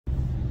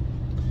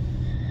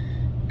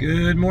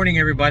Good morning,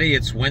 everybody.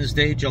 It's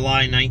Wednesday,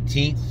 July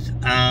 19th.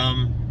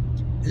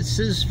 This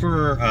is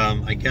for,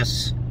 I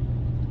guess,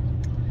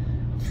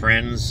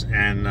 friends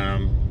and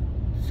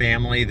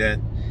family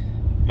that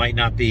might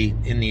not be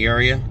in the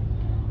area,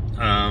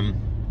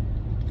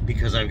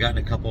 because I've gotten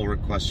a couple of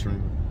requests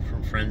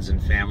from friends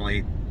and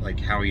family,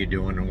 like, how are you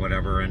doing and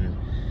whatever, and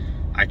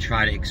I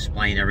try to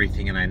explain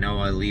everything, and I know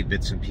I leave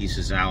bits and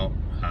pieces out,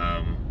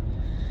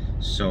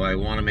 so I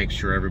want to make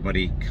sure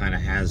everybody kind of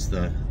has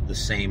the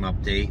same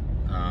update.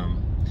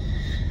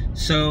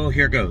 So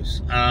here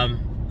goes.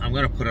 I'm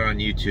gonna put it on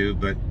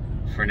YouTube, but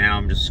for now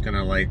I'm just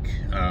gonna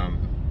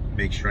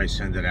make sure I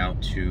send it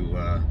out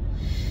to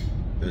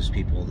those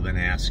people that have been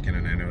asking,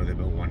 and I know they've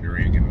been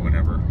wondering and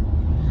whatever.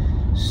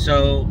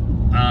 So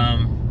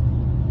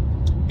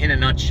in a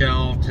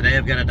nutshell, today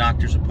I've got a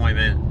doctor's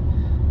appointment.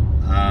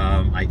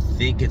 I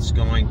think it's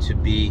going to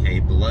be a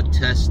blood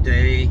test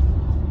day,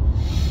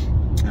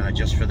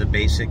 just for the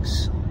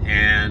basics,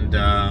 and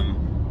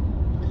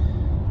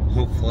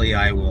hopefully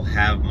I will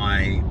have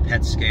my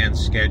PET scan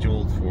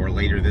scheduled for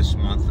later this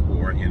month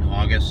or in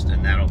August,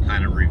 and that'll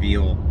kind of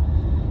reveal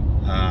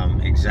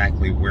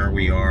exactly where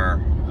we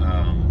are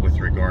with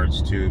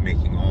regards to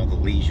making all the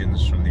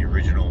lesions from the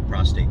original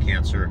prostate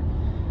cancer,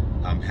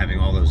 having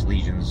all those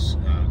lesions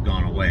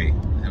gone away.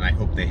 And I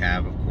hope they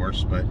have, of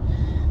course, but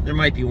there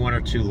might be one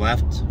or two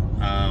left.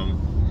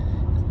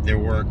 There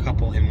were a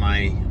couple in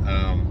my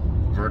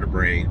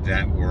vertebrae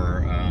that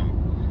were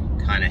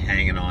kind of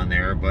hanging on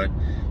there, but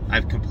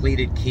I've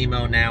completed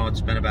chemo now.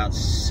 It's been about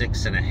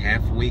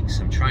 6.5 weeks.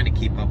 I'm trying to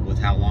keep up with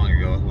how long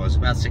ago it was.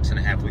 About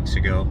 6.5 weeks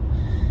ago.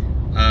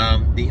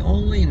 The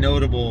only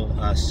notable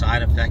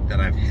side effect that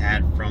I've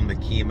had from the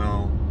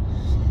chemo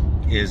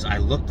is I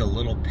looked a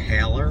little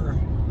paler,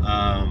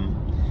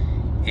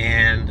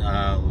 and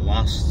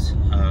lost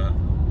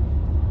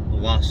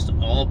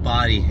all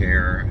body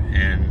hair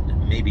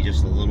and maybe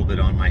just a little bit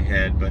on my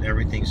head, but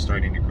everything's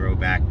starting to grow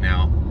back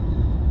now.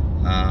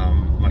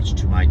 Much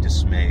to my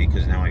dismay,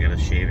 because now I gotta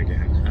shave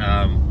again.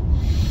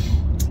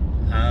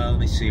 Let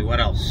me see, what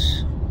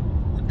else?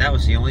 That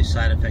was the only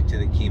side effect to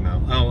the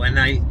chemo. Oh, and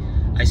I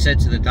said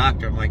to the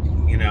doctor, I'm like,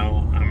 you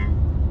know,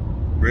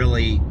 I'm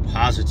really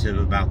positive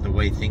about the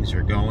way things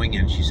are going,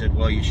 and she said,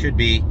 well, you should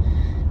be,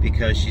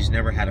 because she's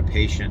never had a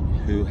patient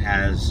who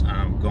has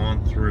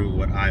gone through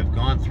what I've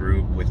gone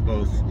through with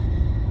both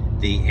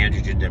the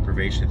androgen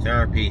deprivation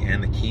therapy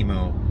and the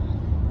chemo,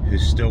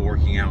 who's still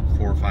working out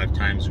 4 or 5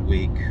 times a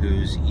week,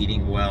 who's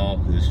eating well,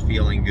 who's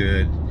feeling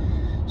good.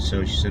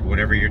 So she said,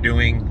 whatever you're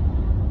doing,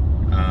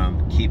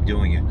 keep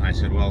doing it. I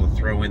said, well, to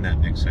throw in that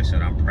mix, I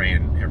said, I'm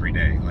praying every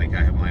day. Like,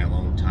 I have my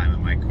alone time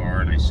in my car,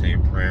 and I say a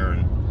prayer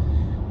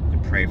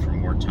and pray for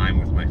more time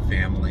with my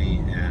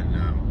family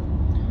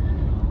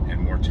and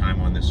more time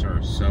on this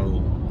earth.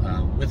 So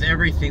with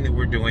everything that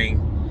we're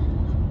doing,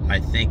 I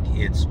think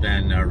it's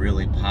been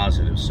really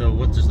positive. So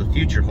what does the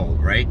future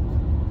hold, right?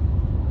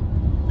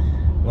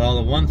 Well,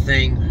 the one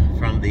thing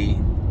from the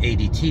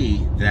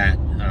ADT that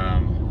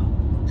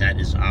that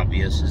is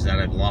obvious is that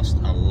I've lost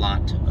a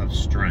lot of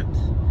strength.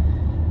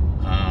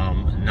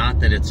 Not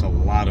that it's a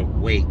lot of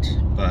weight,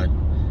 but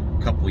a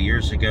couple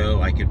years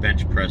ago I could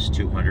bench press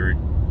 200,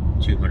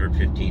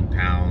 215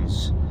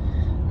 pounds.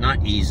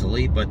 Not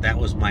easily, but that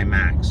was my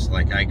max.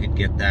 Like, I could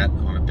get that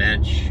on a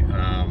bench.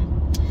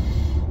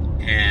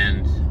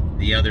 And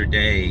the other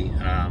day,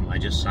 I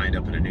just signed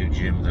up in a new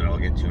gym that I'll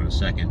get to in a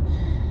second.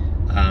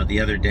 The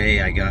other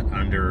day I got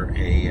under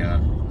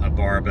a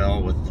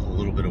barbell with a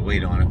little bit of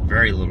weight on it,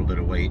 very little bit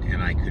of weight,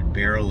 and I could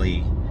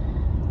barely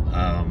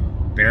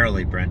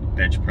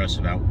bench press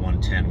about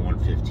 110,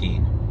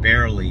 115,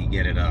 barely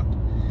get it up.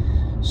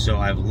 So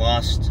I've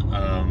lost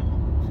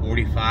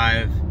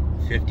 45,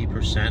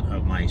 50%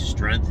 of my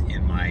strength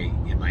in my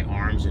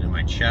arms and in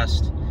my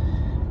chest,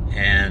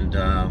 and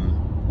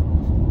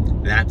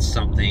that's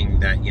something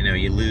that, you know,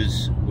 you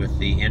lose with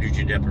the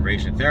androgen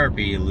deprivation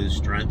therapy. You lose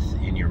strength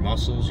in your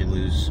muscles, you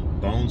lose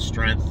bone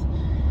strength,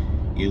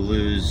 you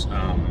lose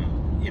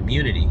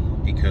immunity,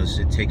 because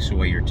it takes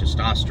away your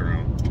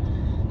testosterone.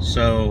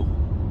 So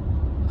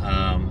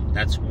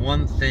that's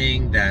one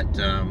thing that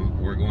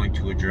we're going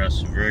to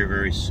address very,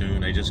 very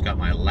soon. I just got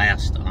my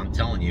last, I'm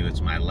telling you,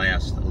 it's my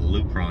last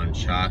Lupron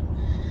shot.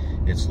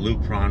 It's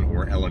Lupron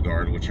or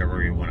Eligard,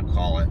 whichever you want to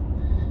call it.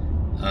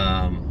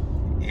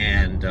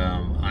 And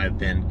I've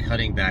been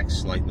cutting back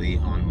slightly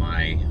on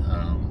my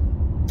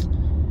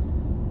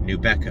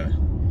Nubeqa,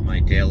 my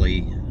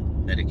daily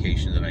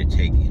medication that I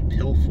take in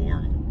pill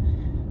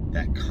form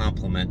that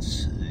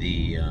complements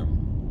the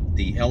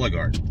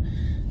Eligard.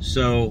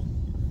 So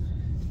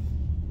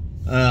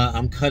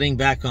I'm cutting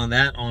back on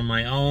that on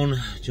my own,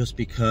 just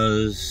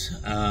because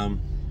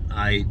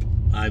I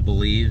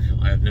believe,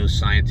 I have no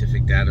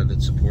scientific data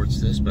that supports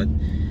this, but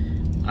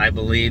I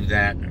believe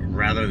that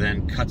rather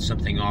than cut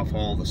something off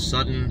all of a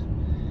sudden,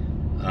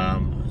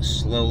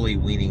 slowly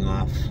weaning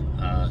off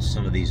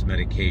some of these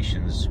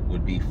medications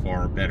would be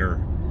far better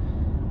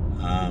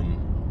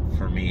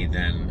for me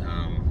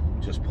than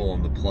just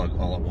pulling the plug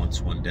all at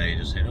once one day and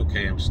just saying,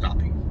 okay, I'm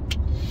stopping.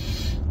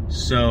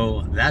 So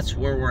So that's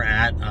where we're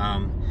at.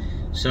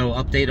 So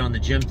update on the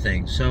gym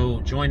thing.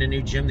 So joined a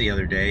new gym the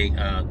other day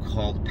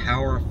called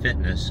Power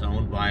Fitness,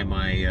 owned by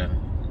my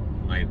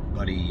my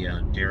buddy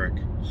Derek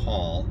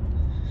Hall.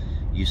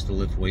 Used to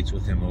lift weights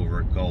with him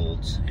over at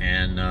Gold's,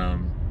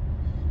 and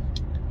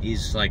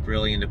he's like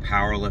really into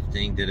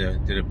powerlifting. Did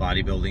a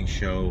bodybuilding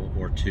show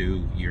or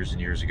two years and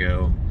years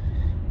ago,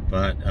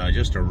 but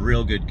just a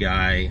real good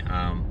guy.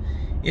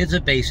 It's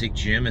a basic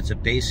gym. It's a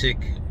basic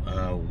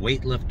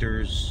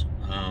weightlifters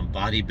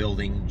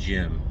bodybuilding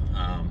gym.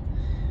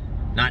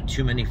 Not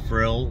too many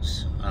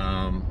frills,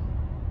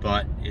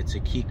 but it's a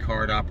key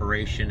card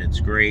operation.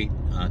 It's great,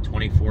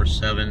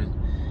 24/7,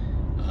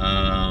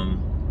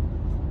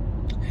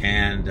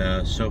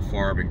 and so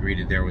far I've been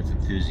greeted there with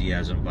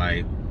enthusiasm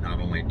by not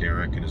only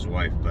Derek and his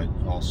wife, but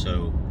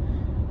also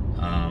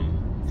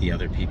the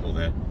other people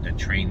that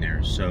train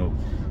there. So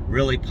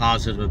really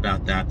positive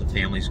about that. The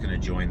family's going to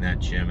join that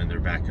gym, and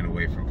they're backing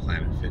away from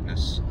Planet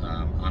Fitness.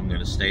 I'm going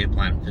to stay at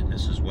Planet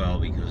Fitness as well,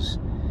 because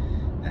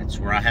that's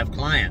where I have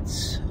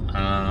clients.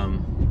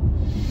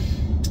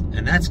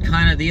 And that's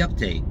kind of the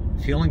update.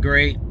 Feeling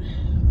great,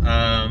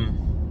 and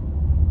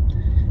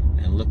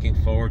looking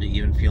forward to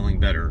even feeling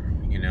better.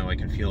 You know, I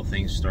can feel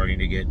things starting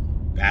to get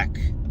back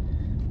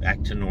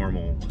to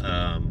normal.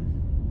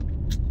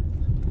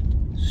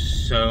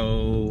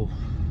 So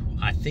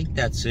I think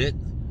that's it.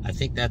 I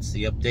think that's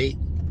the update.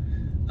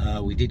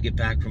 We did get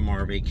back from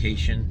our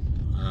vacation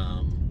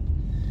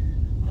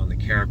on the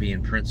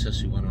Caribbean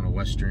Princess. We went on a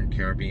Western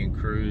Caribbean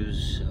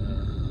cruise,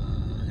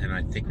 and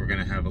I think we're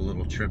going to have a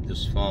little trip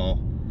this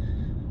fall.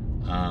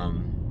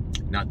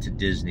 Not to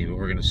Disney, but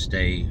we're going to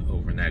stay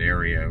over in that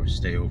area, or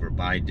stay over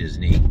by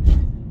Disney,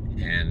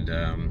 and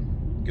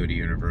go to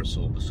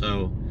Universal.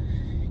 So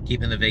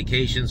keeping the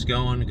vacations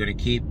going, going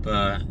to keep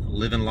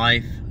living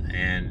life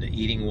and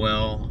eating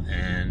well,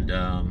 and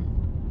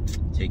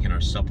taking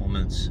our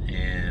supplements,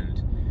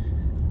 and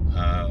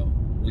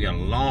we got a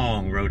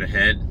long road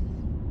ahead,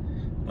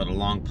 but a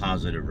long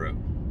positive road.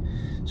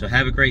 So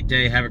have a great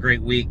day, have a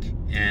great week,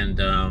 and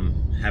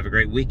have a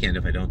great weekend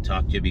if I don't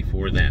talk to you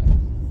before then.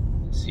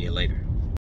 See you later.